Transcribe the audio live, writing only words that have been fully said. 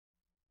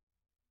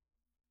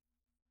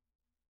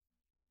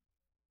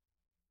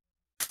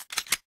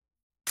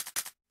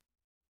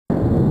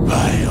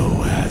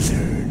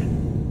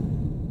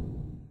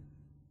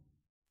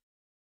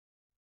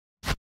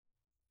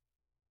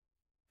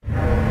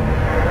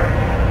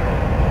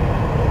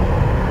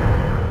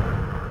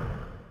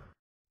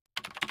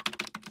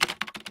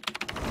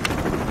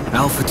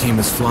Alpha Team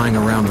is flying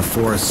around the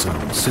forest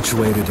zone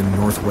situated in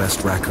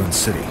northwest Raccoon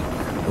City,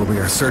 where we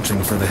are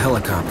searching for the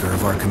helicopter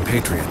of our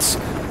compatriots,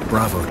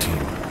 Bravo Team,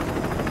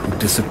 who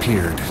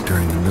disappeared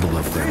during the middle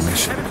of their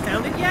mission. Haven't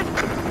found it yet?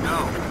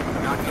 No,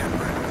 not yet,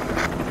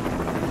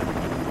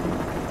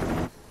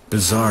 Brett.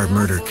 Bizarre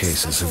murder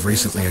cases have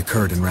recently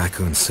occurred in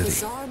Raccoon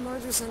City.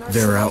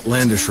 There are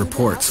outlandish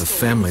reports of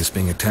families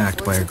being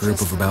attacked by a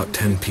group of about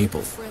 10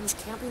 people.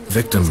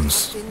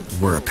 Victims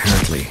were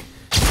apparently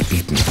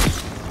eaten.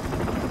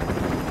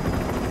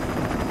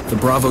 The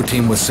Bravo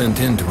Team was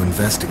sent in to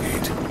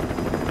investigate,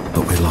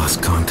 but we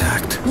lost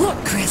contact. Look,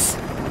 Chris!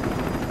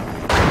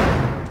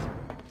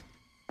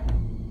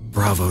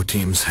 Bravo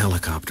Team's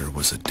helicopter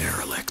was a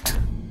derelict.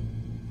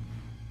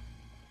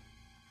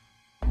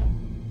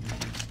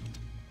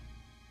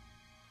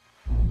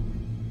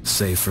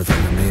 Save for the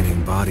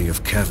remaining body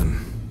of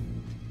Kevin.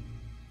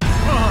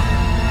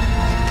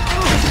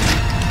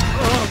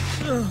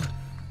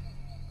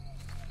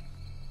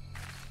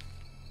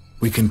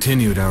 We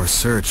continued our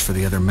search for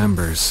the other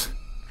members,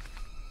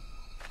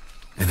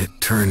 and it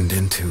turned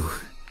into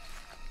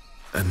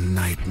a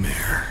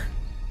nightmare.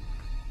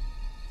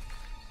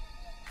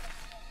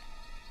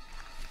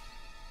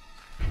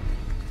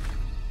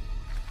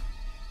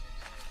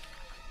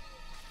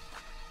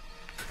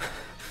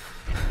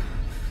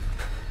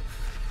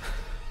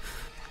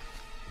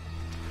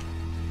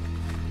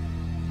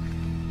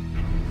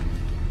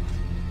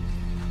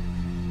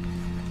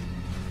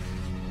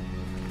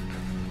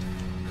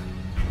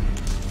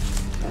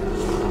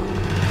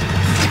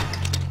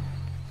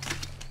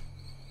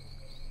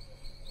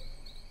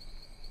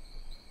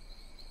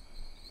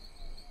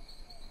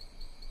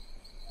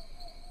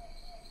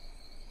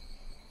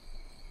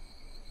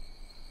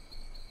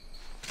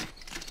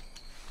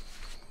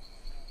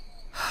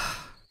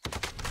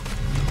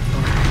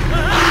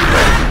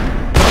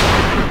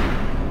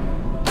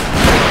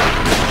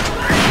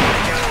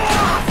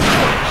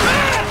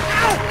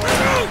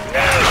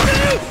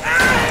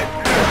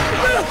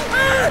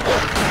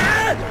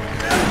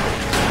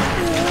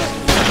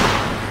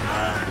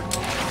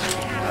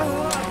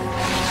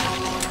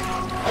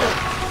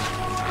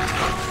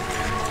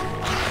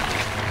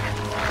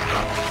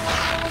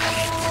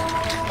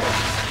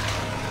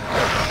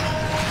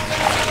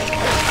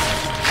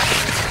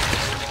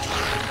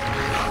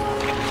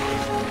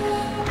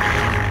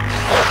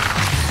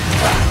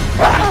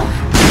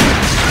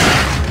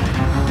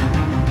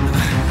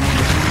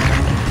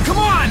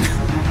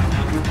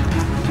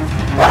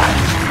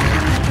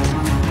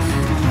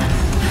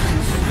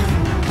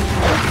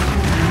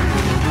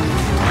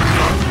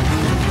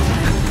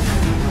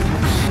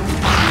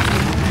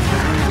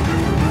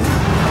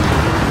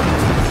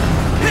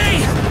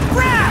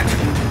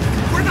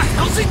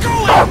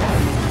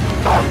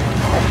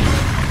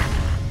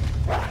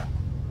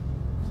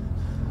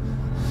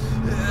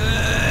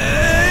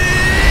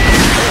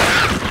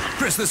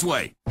 This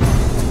way. Damn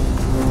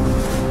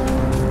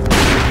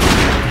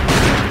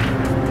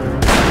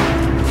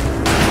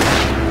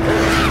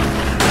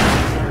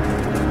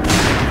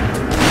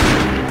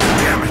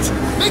it!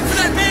 Make for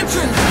that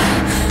mansion!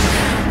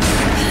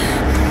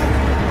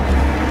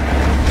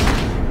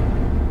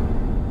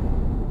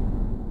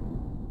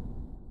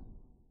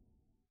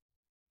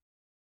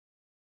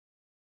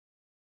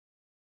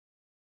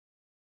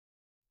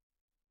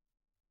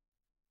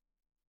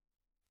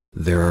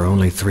 There are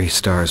only 3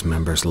 STARS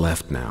members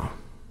left now.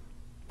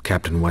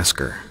 Captain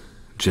Wesker,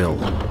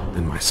 Jill,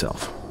 and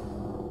myself.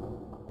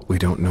 We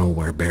don't know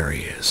where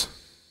Barry is.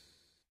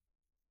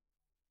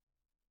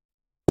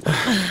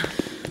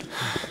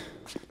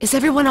 Is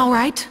everyone all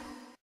right?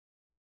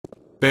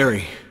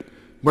 Barry.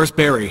 Where's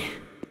Barry?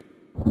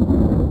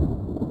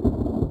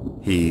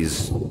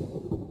 He's...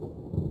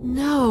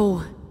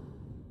 No.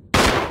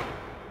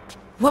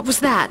 What was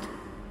that?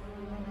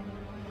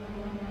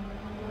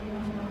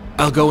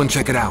 I'll go and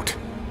check it out.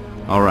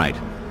 All right.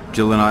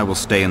 Jill and I will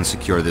stay and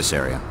secure this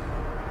area.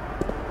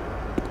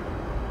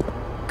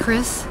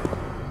 Chris?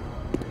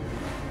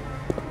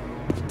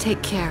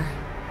 Take care.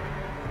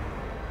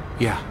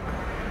 Yeah.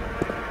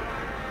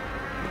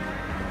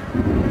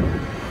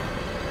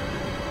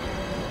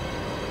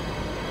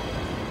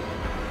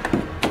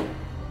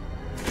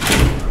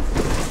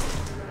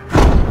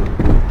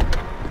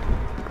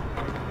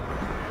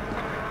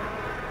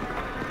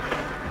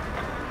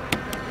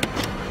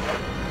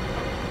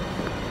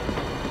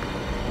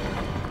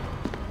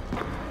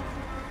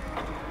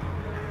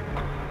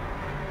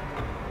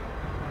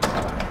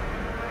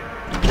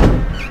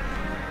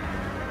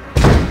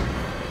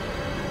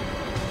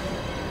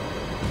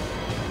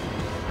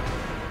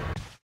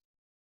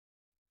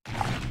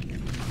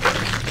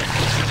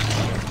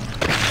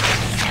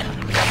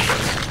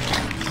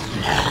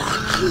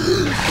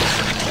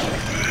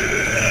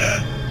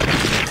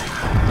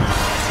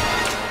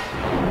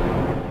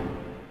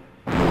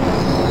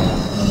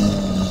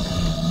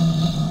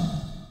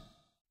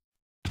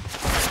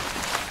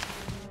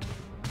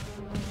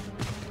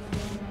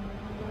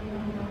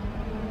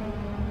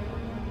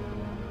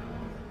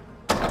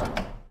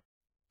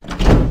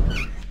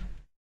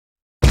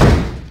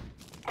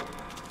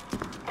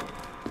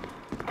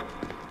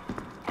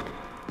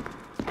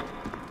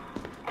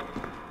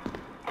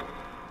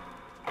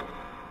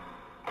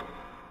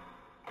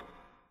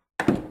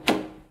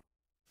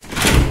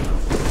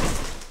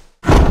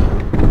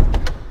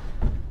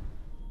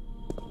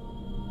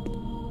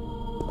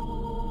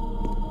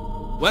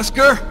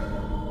 Wesker?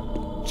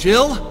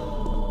 Jill?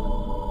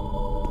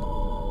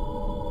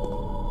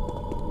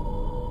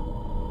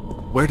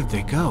 Where did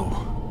they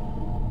go?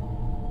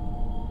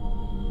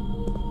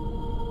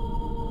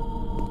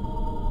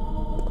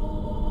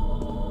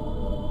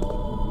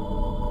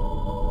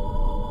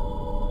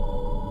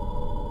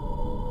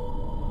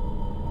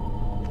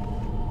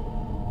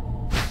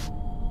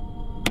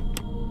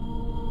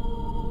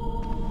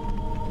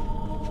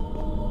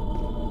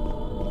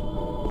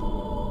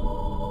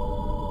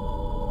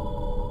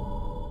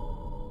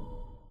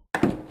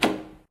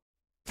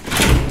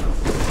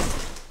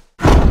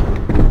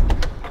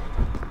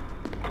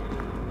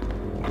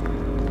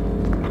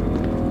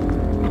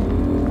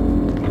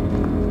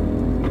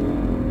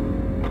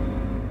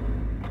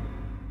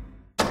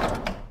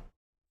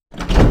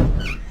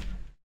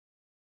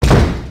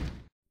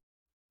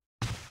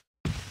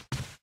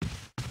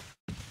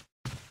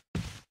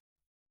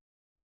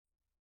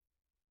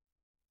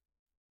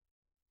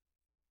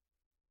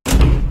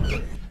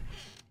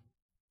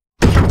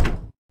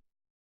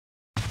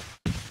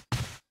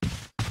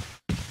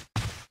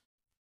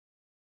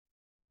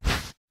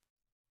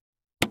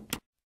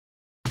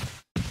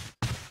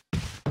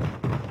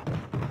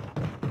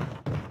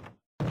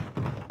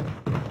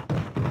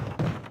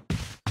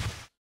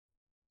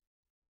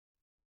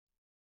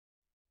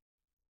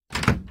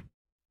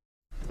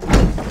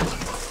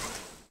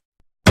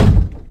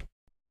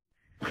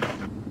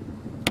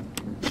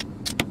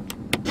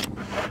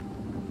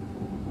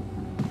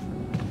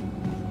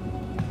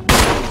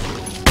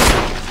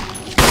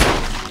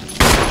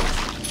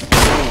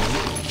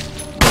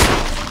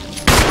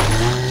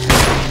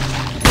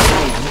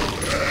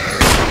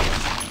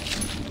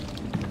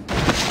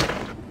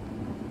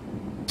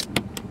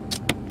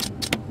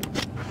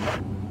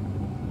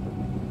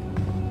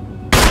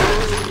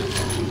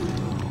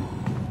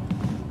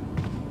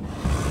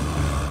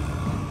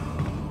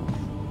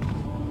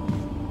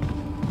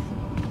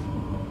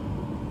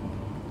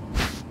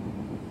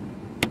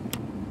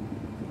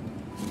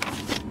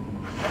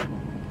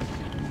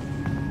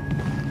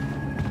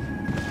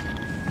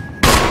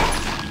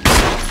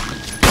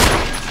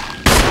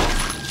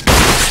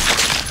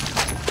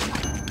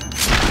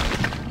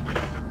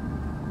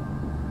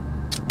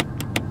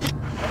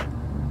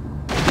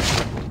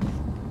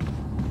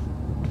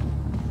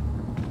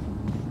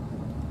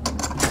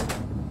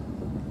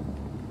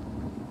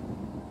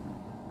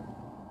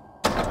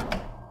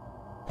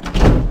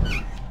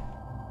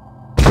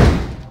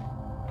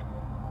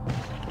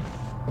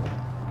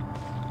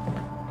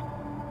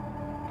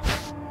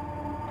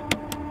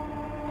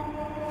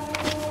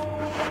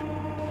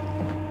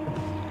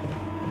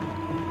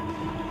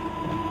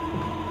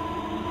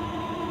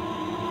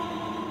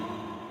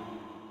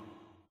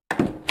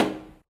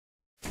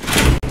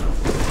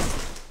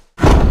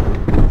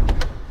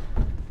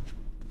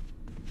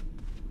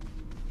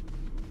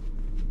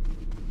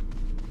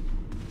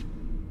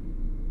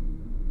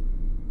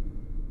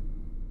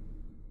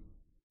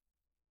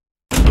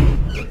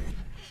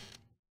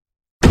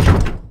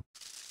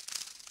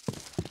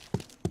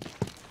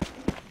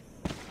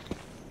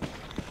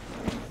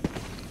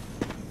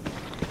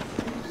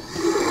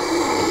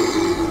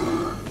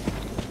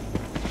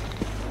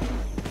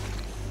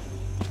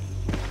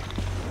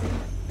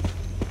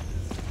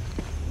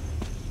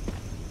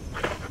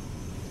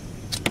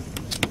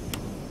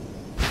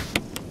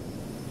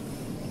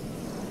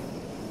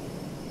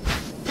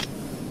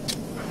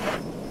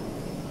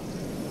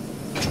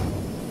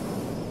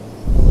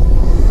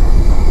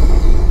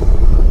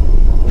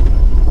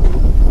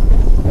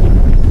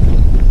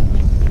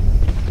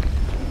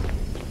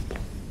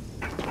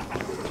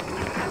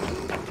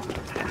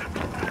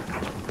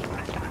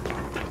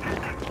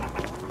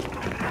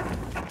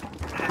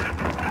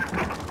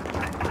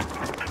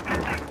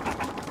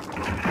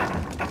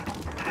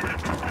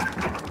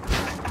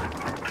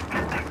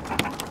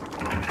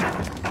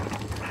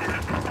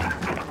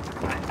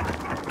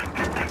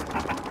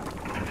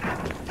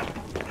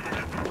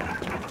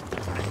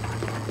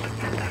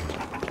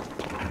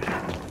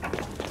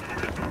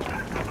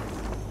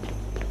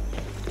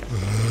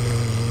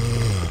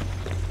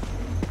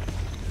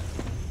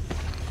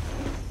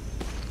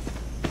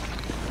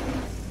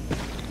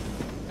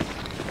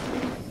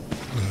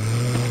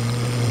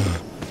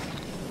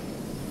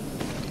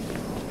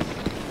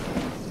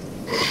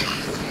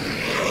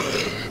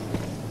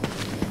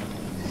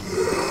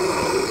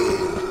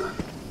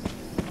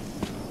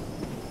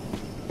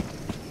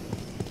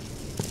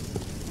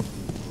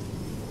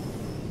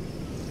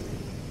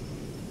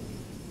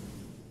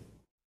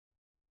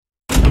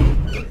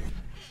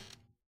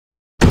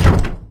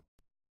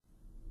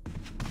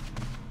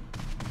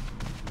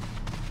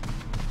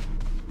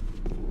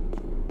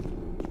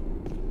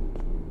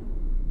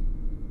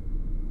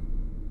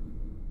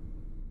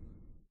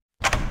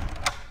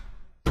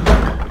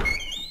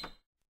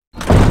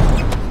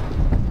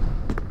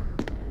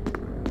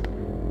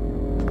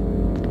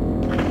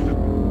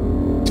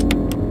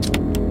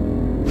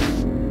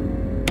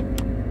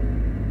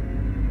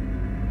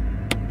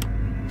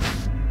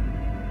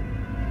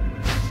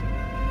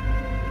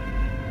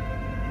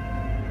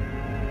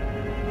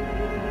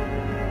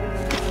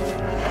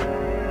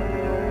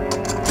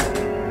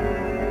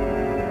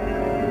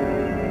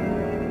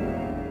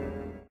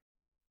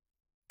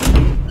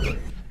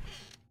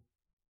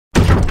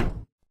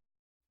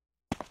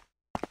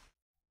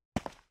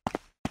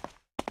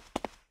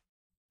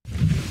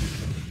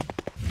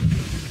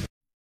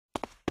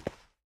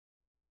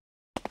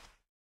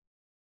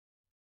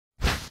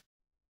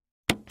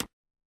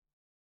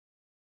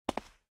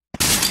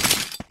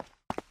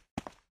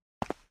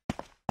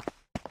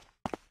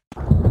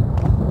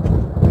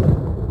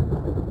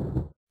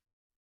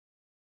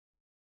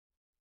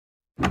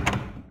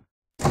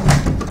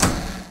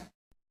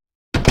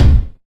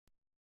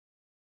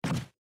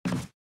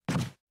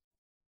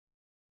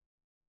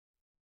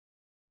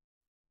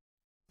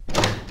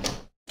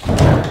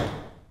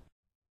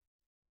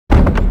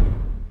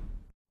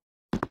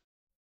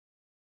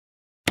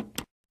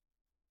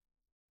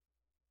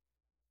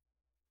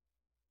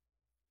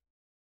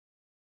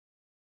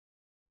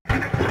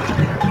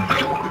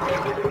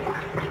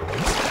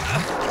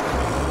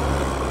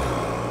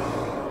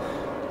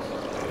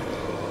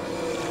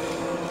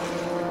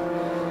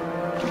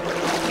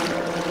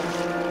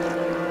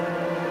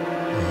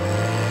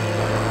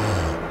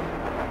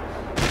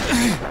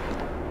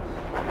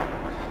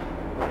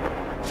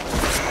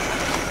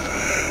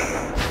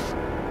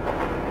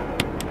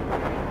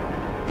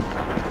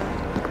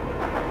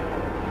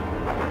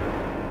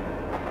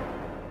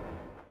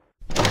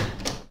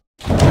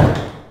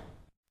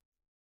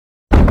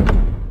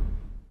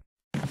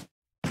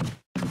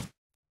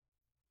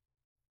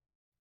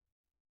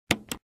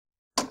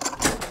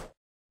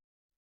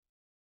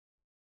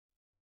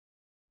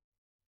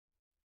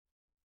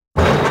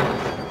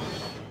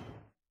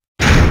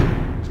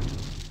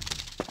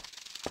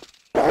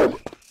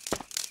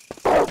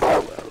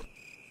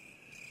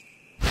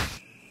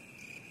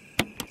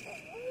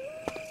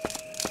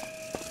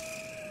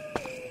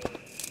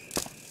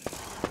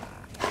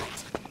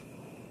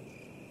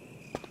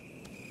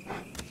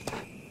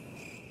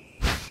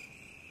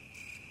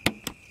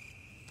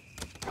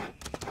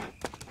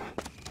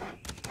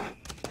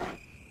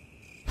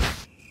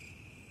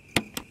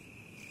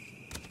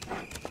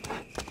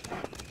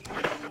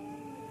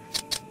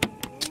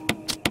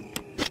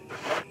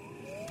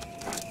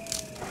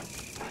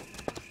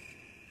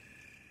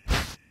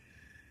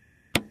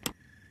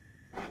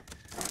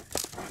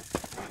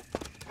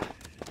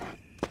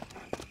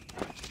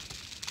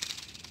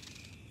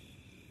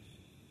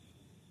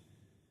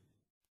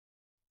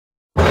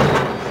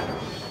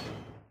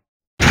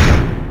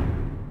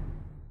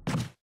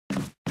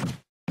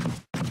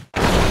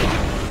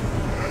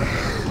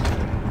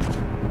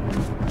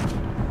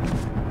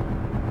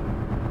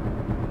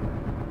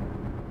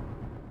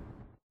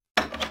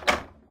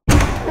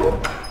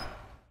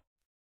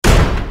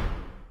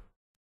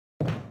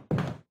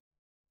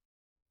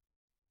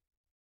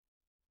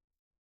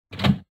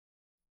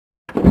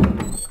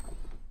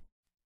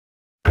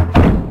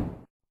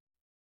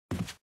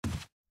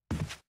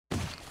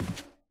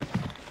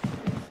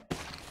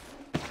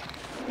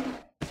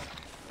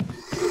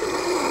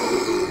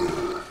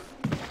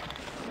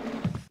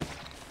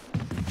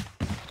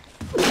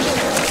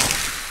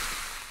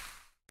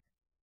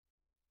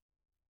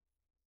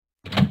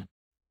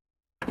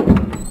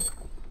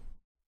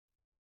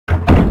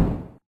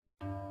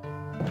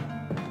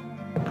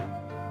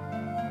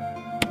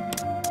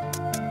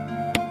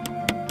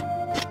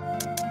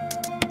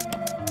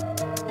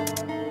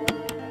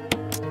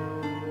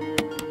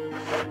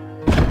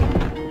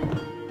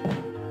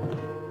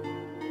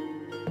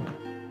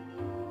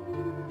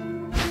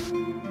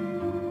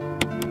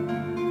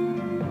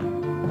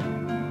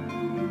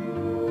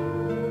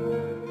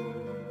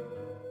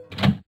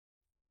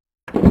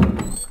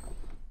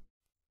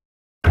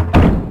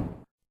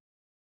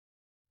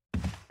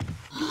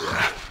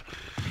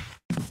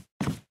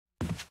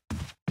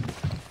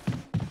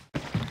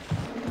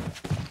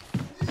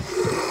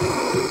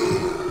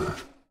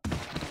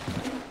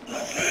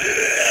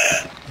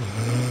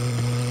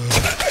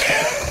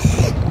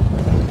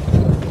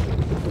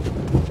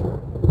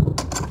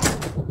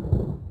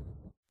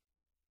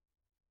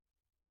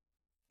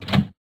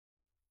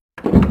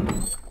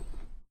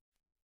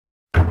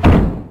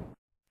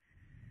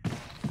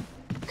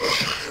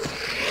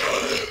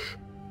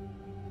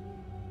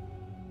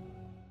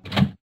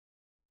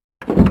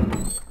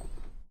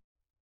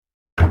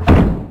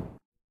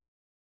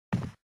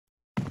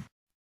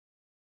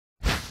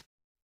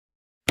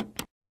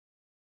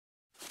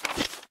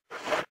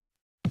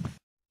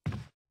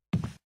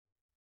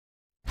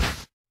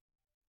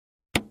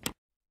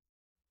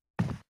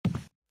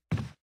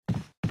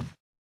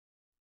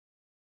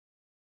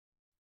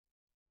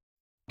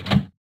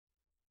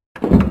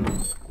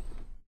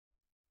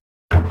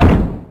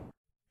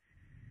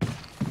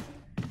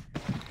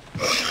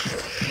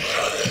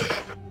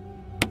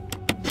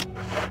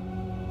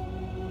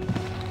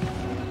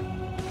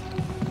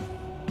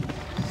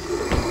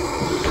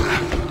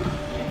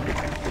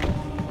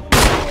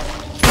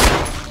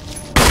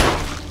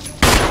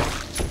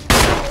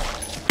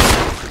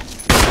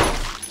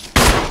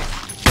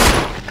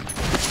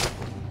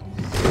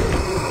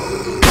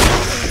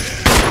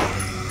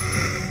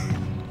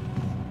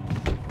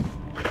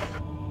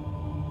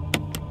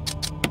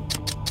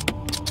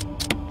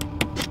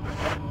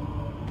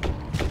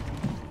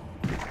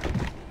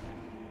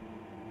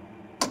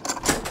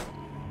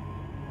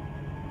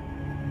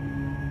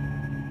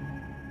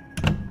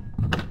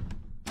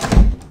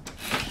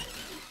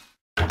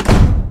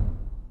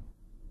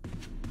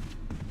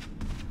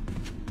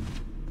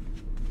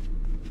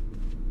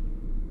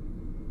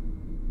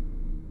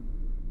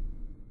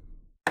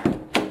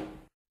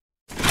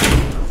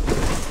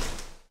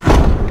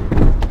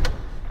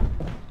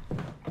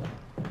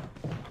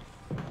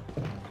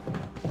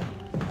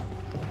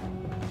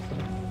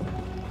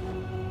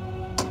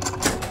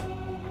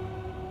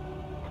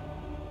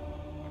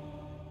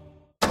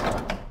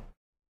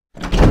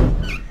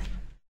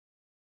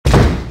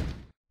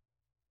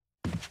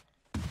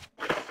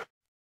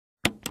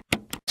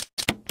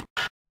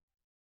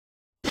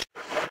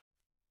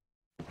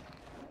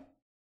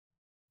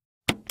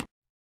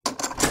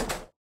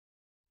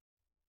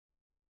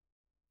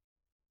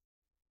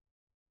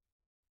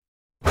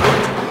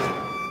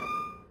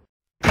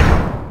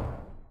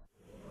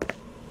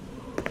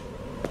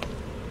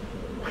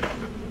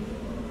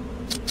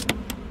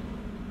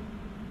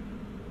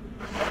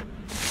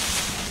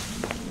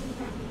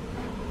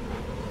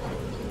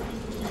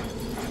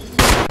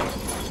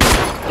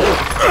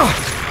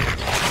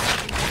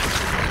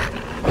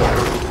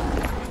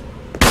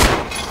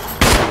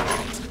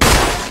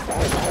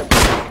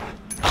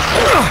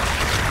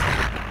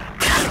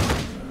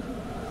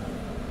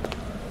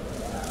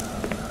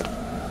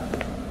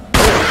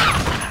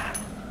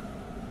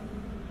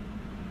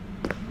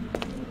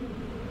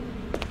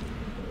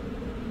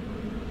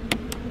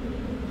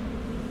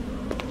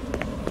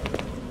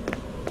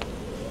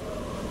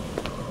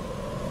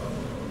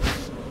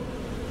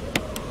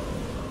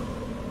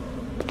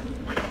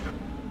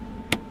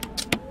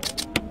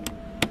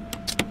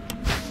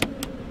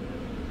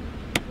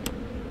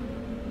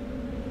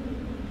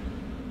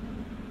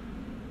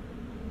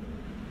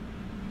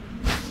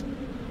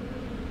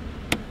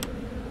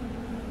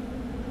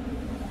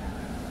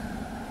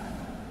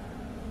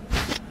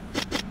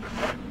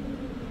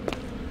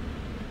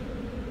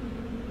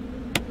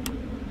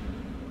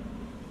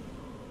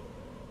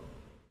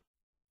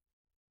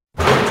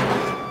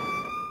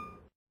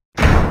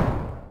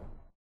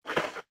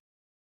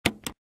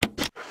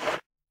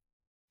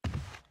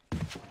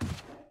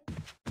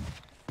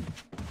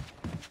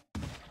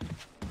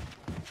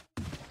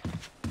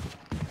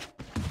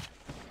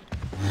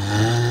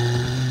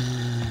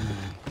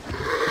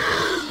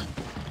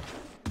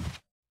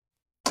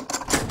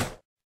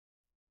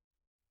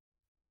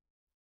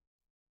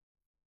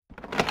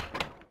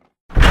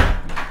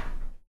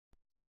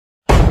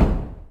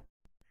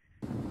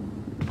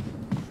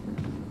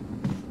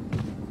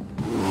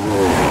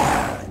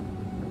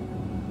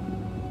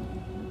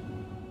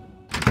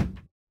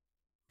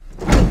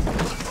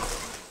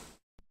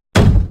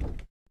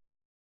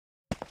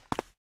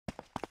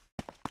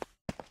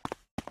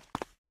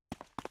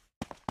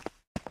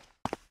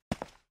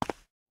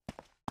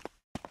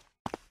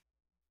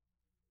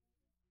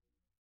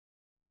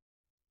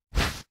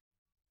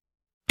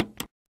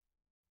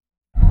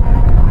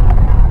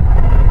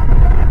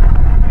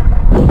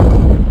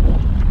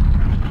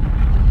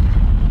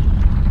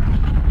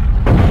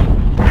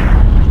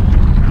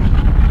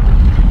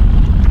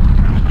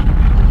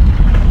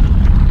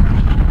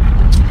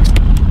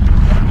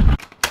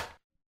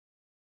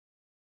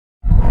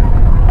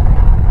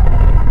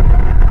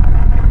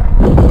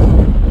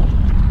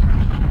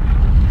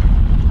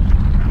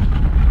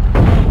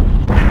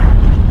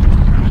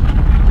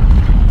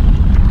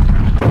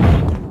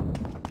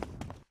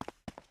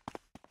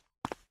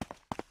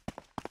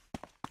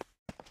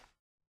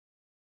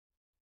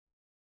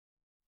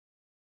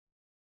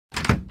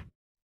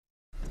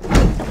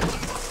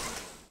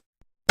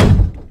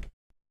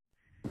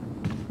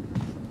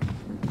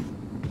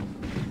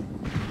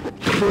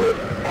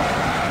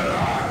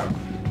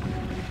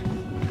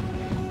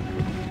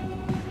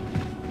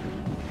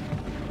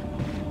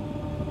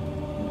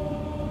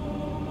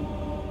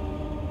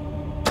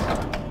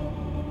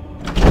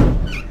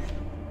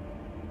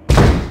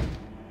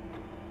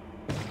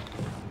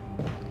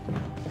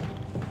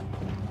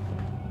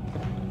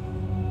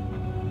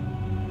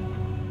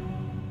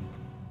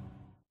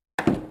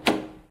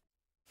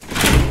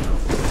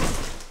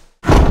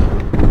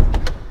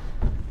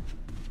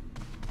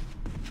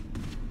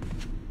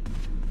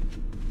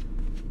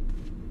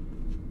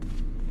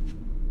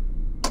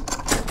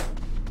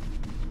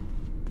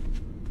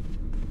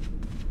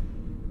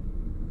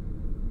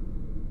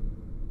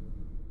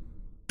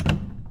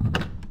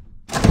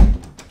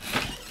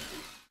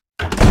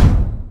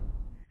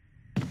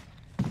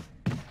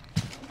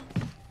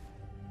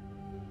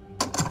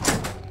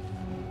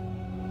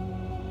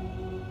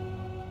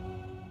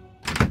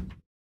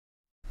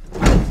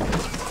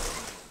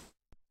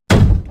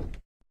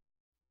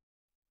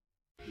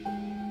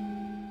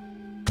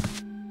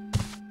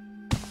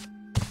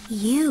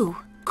 You.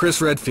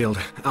 Chris Redfield,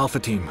 Alpha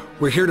Team.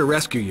 We're here to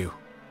rescue you.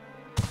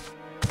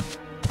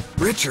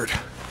 Richard,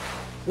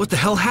 what the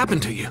hell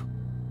happened to you?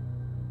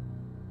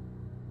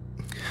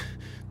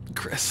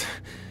 Chris,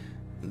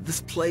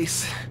 this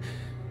place...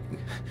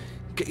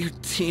 Get your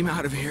team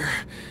out of here.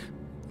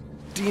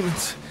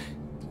 Demons...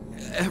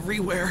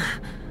 everywhere.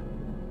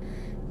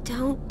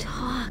 Don't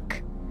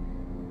talk.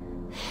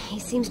 He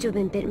seems to have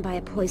been bitten by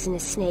a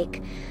poisonous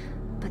snake,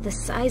 but the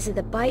size of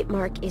the bite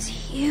mark is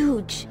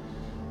huge.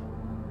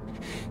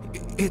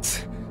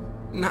 It's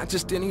not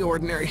just any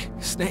ordinary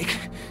snake.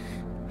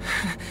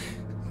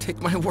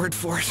 Take my word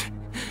for it.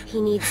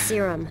 He needs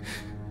serum.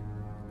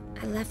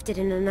 I left it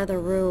in another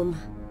room.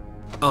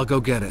 I'll go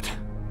get it.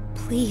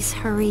 Please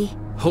hurry.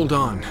 Hold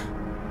on.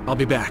 I'll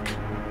be back.